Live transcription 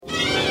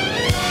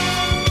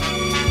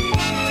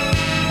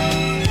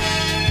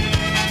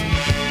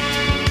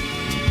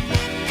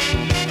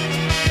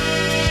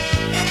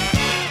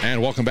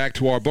welcome back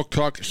to our book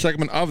talk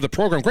segment of the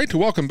program. Great to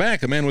welcome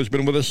back a man who's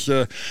been with us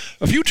a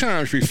few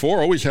times before,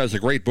 always has a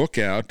great book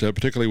out,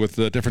 particularly with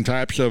different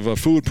types of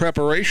food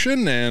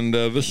preparation, and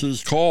this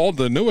is called,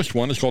 the newest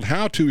one is called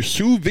How to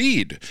Sous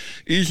Vide,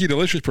 Easy,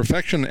 Delicious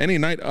Perfection Any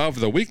Night of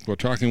the Week. We're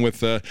talking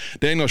with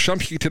Daniel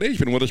Shumski today. He's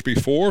been with us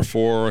before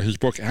for his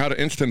book How to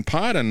Instant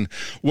Pot and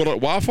Will It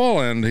Waffle,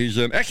 and he's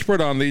an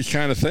expert on these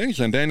kind of things,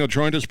 and Daniel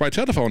joined us by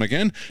telephone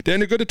again.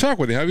 Daniel, good to talk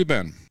with you. How have you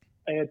been?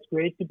 It's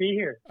great to be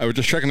here. I was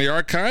just checking the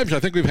archives. I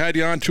think we've had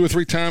you on 2 or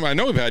 3 times. I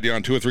know we've had you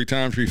on 2 or 3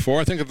 times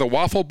before. I think of the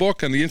waffle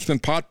book and the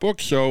Instant Pot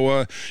book.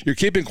 So you're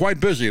keeping quite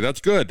busy.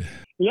 That's good.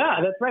 Yeah,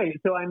 that's right.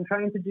 So I'm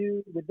trying to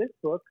do with this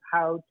book,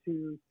 How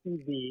to Sous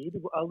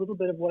Vide, a little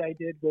bit of what I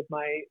did with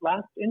my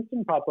last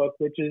Instant Pot book,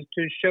 which is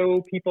to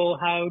show people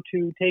how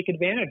to take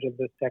advantage of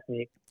this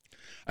technique.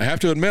 I have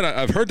to admit,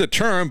 I've heard the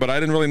term, but I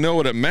didn't really know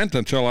what it meant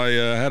until I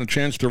had a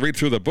chance to read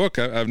through the book.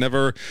 I've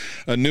never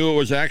knew it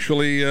was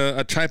actually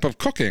a type of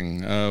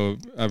cooking.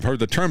 I've heard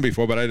the term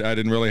before, but I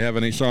didn't really have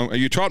any song.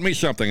 You taught me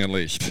something, at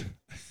least.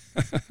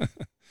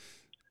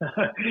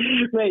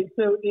 Right.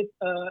 So it's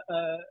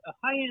a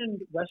high-end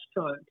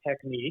restaurant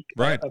technique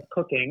of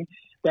cooking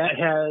that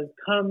has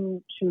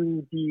come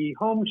to the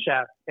home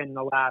chef in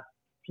the last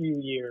few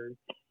years.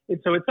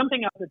 So it's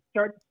something else that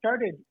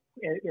started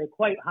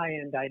quite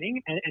high-end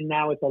dining, and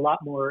now it's a lot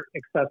more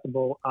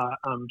accessible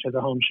to the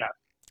home chef.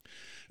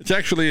 It's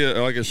actually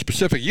like a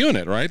specific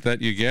unit, right,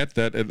 that you get,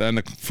 and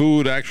the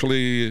food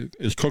actually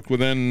is cooked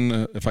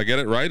within, if I get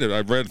it right,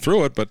 I've read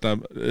through it, but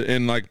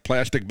in like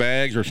plastic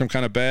bags or some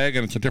kind of bag,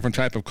 and it's a different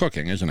type of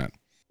cooking, isn't it?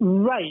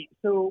 Right.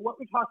 So what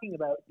we're talking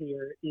about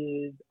here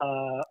is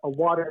a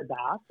water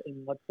bath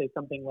in, let's say,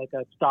 something like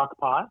a stock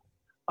pot.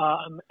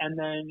 And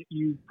then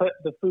you put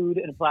the food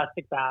in a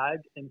plastic bag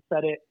and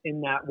set it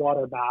in that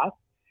water bath.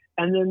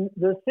 And then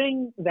the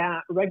thing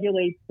that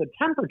regulates the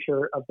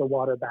temperature of the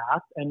water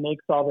bath and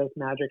makes all this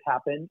magic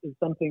happen is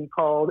something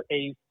called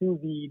a sous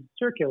vide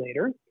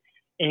circulator.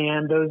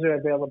 And those are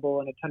available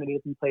in a ton of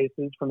different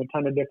places from a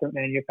ton of different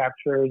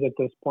manufacturers at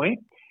this point.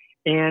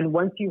 And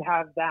once you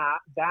have that,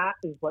 that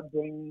is what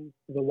brings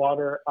the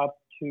water up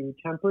to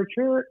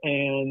temperature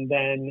and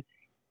then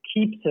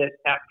keeps it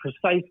at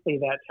precisely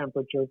that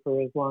temperature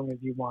for as long as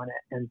you want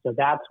it. And so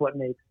that's what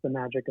makes the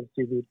magic of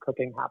sous vide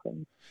cooking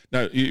happen.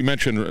 Now, you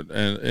mentioned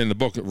in the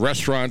book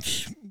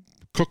restaurants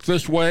cook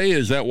this way.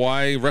 Is that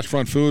why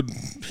restaurant food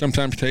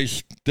sometimes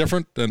tastes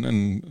different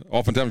and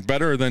oftentimes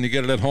better than you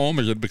get it at home?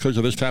 Is it because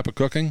of this type of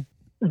cooking?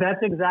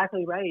 That's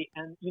exactly right.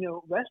 And,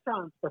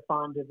 restaurants are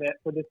fond of it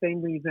for the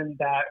same reason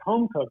that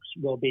home cooks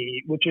will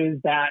be, which is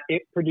that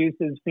it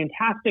produces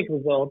fantastic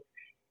results.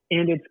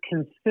 And it's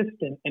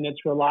consistent and it's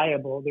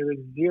reliable. There is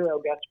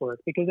zero guesswork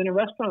because in a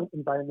restaurant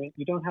environment,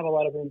 you don't have a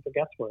lot of room for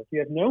guesswork. You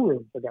have no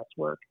room for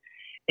guesswork.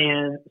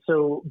 And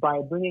so by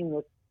bringing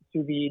this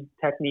sous vide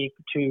technique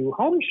to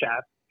home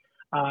chefs,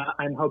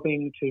 I'm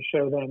hoping to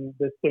show them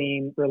the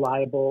same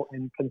reliable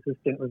and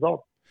consistent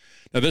results.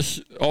 Now,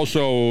 this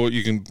also,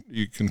 you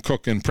can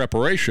cook in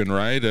preparation,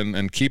 right,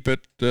 and keep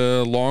it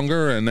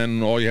longer, and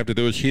then all you have to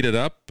do is heat it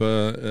up.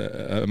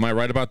 Am I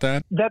right about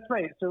that? That's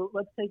right. So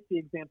let's take the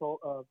example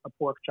of a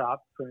pork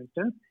chop, for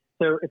instance.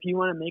 So if you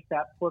want to make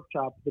that pork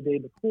chop the day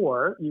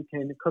before, you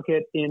can cook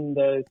it in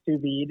the sous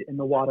vide in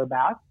the water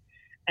bath,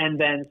 and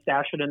then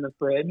stash it in the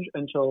fridge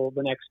until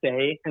the next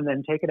day, and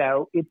then take it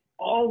out. It's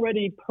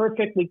already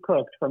perfectly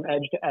cooked from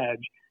edge to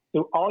edge.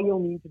 So all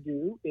you'll need to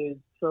do is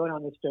throw it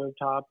on the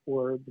stovetop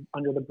or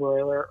under the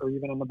broiler or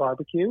even on the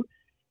barbecue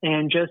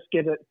and just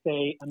give it,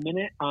 say, a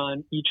minute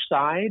on each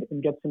side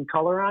and get some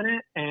color on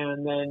it,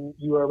 and then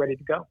you are ready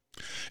to go.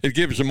 It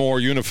gives a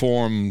more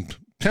uniform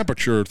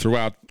temperature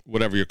throughout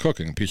whatever you're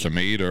cooking, a piece of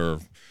meat or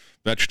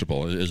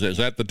vegetable. Is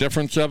that the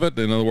difference of it?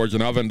 In other words,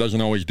 an oven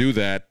doesn't always do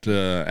that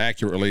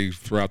accurately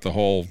throughout the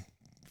whole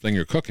thing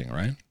you're cooking,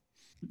 right?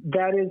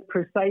 That is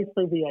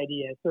precisely the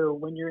idea. So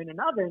when you're in an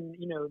oven,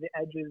 the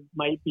edges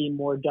might be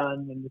more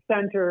done than the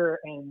center,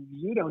 and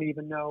you don't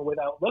even know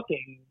without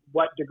looking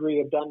what degree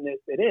of doneness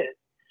it is.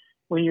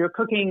 When you're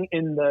cooking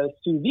in the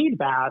sous vide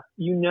bath,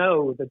 you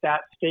know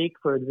that steak,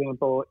 for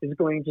example, is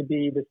going to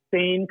be the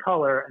same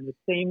color and the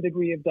same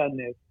degree of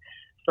doneness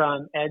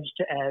from edge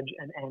to edge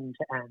and end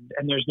to end,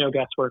 and there's no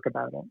guesswork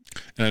about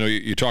it. And I know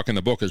you talk in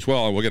the book as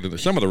well, and we'll get into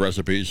some of the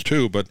recipes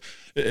too, but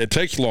it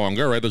takes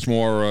longer, right? There's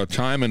more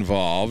time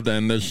involved,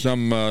 and there's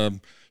some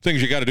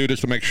things you got to do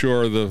just to make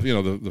sure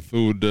the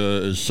food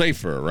is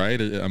safer, right?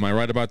 Am I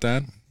right about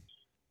that?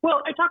 Well,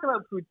 I talk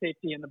about food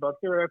safety in the book.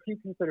 There are a few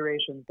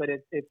considerations, but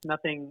it's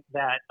nothing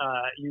that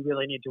you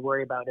really need to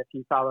worry about if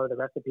you follow the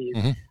recipes.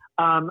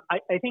 Mm-hmm.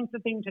 I think the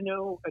thing to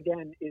know,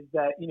 again, is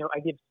that, I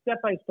give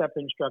step-by-step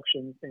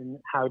instructions in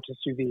how to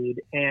sous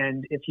vide.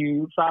 And if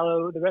you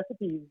follow the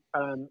recipes,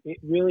 it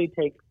really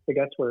takes the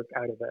guesswork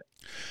out of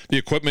it. The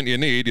equipment you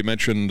need, you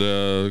mentioned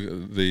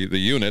the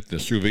unit, the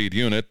sous vide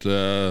unit,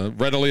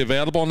 readily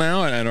available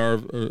now and are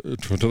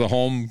to the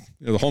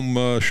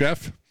home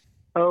chef?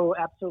 Oh,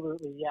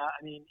 absolutely. Yeah.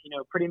 I mean,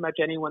 pretty much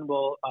anyone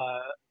will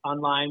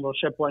online will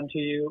ship one to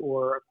you,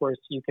 or of course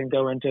you can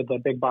go into the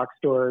big box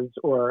stores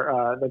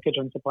or the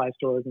kitchen supply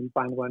stores and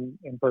find one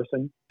in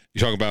person. You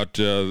talk about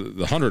the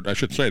 100, I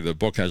should say, the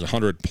book has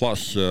 100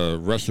 plus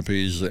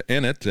recipes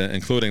in it,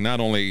 including not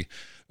only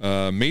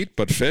meat,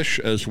 but fish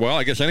as well.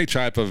 I guess any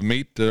type of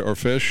meat or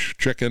fish,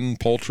 chicken,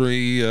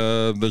 poultry,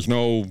 there's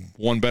no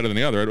one better than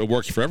the other. It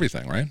works for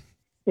everything, right?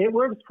 It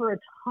works for a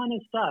ton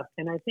of stuff.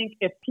 And I think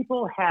if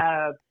people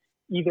have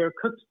either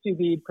cooked sous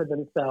vide for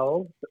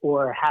themselves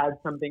or had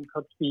something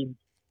cooked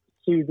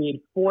sous vide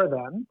for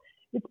them,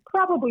 it's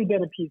probably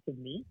been a piece of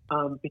meat,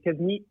 because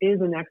meat is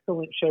an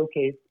excellent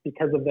showcase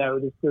because of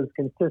those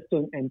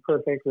consistent and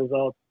perfect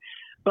results.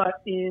 But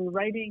in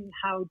writing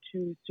how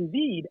to sous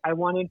vide, I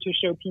wanted to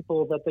show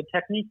people that the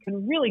technique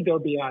can really go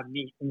beyond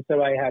meat. And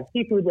so I have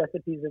seafood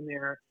recipes in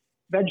there,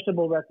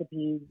 vegetable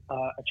recipes,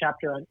 a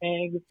chapter on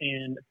eggs,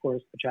 and of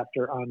course a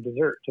chapter on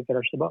dessert to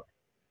finish the book.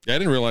 Yeah, I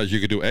didn't realize you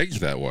could do eggs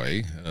that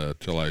way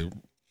till I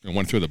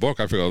went through the book.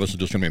 I figured, this is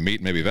just going to be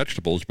meat, maybe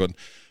vegetables,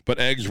 but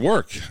eggs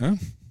work, huh?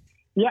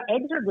 Yeah,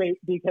 eggs are great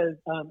because,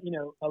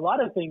 a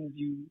lot of things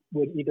you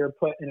would either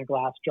put in a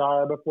glass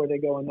jar before they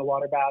go in the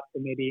water bath,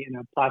 or maybe in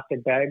a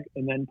plastic bag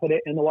and then put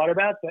it in the water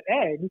bath. But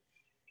eggs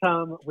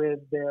come with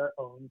their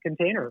own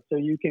container. So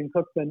you can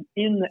cook them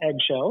in the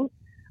eggshells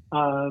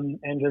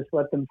and just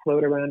let them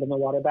float around in the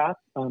water bath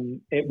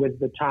with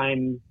the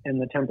times and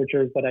the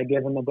temperatures that I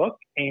give in the book,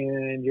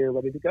 and you're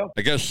ready to go.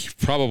 I guess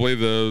probably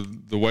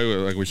the way,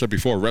 like we said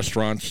before,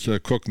 restaurants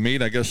cook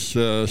meat. I guess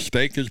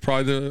steak is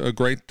probably a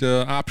great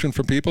option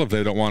for people if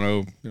they don't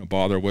want to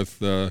bother with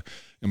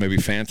maybe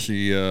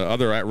fancy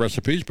other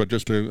recipes, but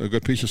just a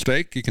good piece of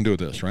steak, you can do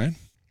this, right?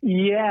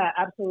 Yeah,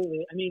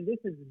 absolutely. I mean, this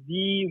is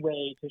the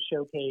way to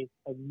showcase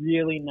a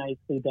really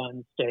nicely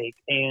done steak.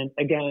 And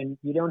again,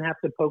 you don't have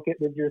to poke it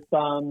with your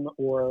thumb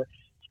or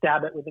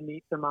stab it with a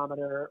meat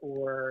thermometer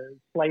or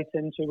slice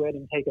into it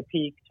and take a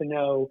peek to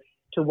know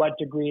to what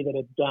degree that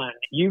it's done.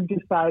 You've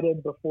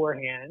decided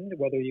beforehand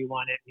whether you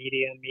want it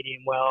medium,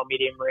 medium well,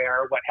 medium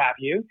rare, what have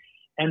you.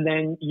 And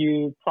then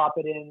you plop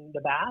it in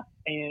the bath,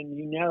 and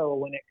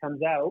when it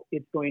comes out,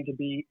 it's going to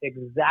be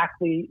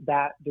exactly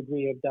that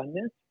degree of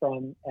doneness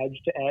from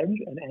edge to edge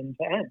and end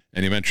to end.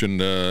 And you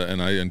mentioned,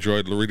 and I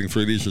enjoyed reading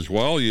through these as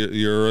well,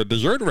 your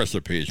dessert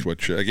recipes,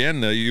 which,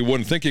 again, you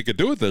wouldn't think you could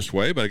do it this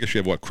way, but I guess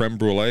you have, creme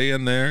brulee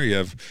in there. You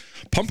have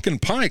pumpkin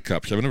pie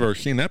cups. I've never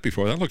seen that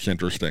before. That looks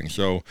interesting.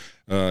 So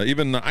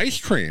even the ice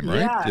cream,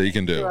 right, that you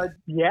can do.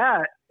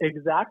 Yeah.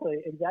 Exactly.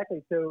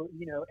 So,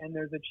 and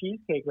there's a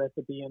cheesecake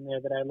recipe in there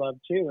that I love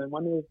too. And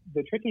one of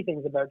the tricky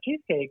things about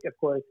cheesecake, of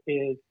course,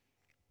 is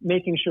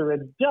making sure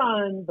it's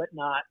done, but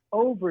not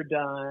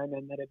overdone,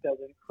 and that it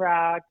doesn't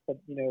crack, but,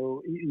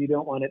 you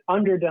don't want it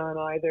underdone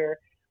either.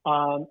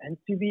 And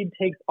sous vide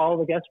takes all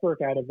the guesswork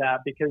out of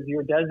that because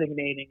you're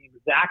designating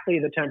exactly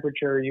the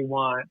temperature you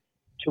want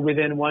to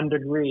within 1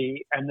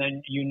 degree, and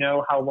then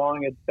how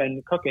long it's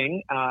been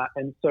cooking.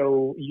 And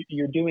so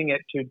you're doing it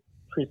to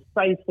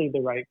precisely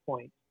the right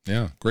point.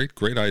 Yeah,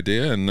 great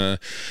idea, and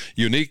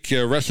unique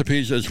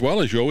recipes as well,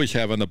 as you always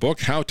have in the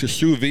book. How to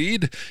Sous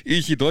Vide,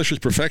 Easy, Delicious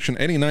Perfection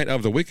Any Night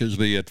of the Week is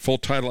the full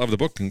title of the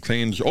book.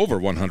 Contains over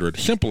 100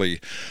 simply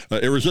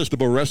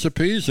irresistible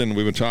recipes, and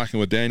we've been talking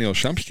with Daniel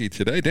Shumski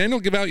today. Daniel,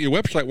 give out your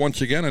website once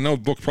again. I know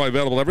the book's probably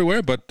available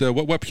everywhere, but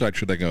what website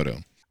should they go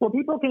to? Well,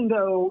 people can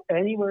go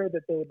anywhere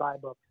that they buy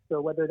books.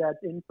 So whether that's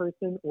in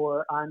person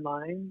or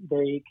online,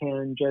 they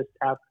can just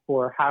ask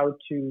for How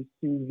to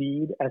Sous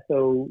Vide,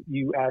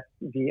 SOUSVIDE,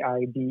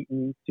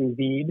 Sous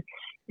Vide,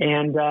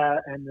 and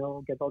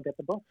they'll get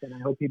the book. And I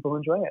hope people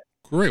enjoy it.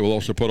 Great. We'll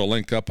also put a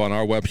link up on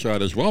our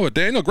website as well. But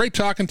Daniel, great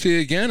talking to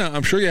you again.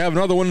 I'm sure you have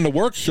another one in the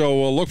works, so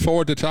we'll look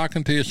forward to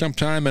talking to you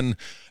sometime in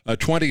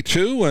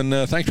 22.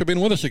 And thanks for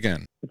being with us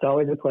again. It's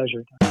always a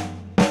pleasure.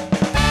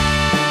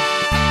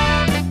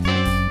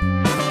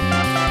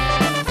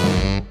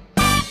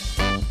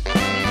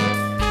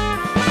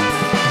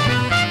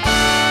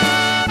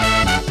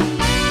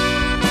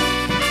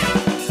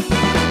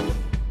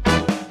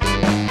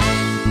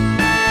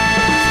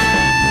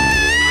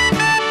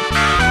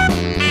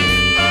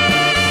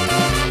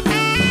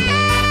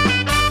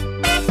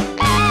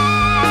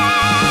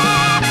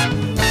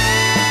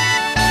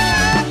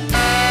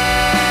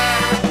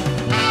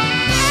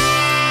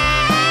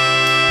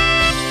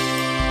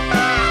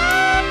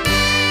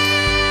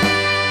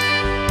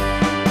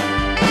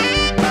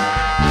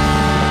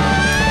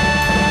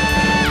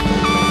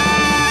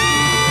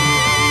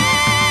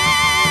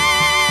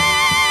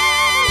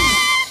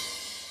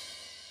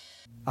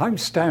 I'm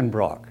Stan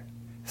Brock.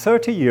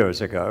 30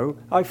 years ago,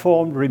 I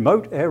formed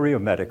Remote Area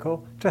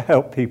Medical to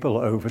help people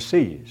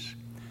overseas.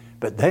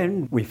 But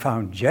then we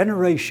found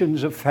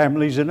generations of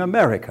families in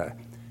America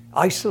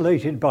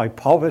isolated by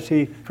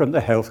poverty from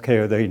the health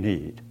care they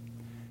need.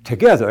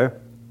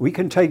 Together, we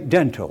can take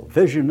dental,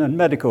 vision, and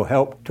medical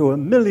help to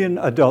 1 million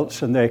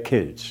adults and their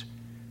kids,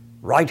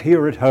 right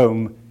here at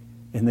home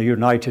in the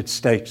United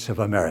States of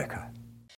America.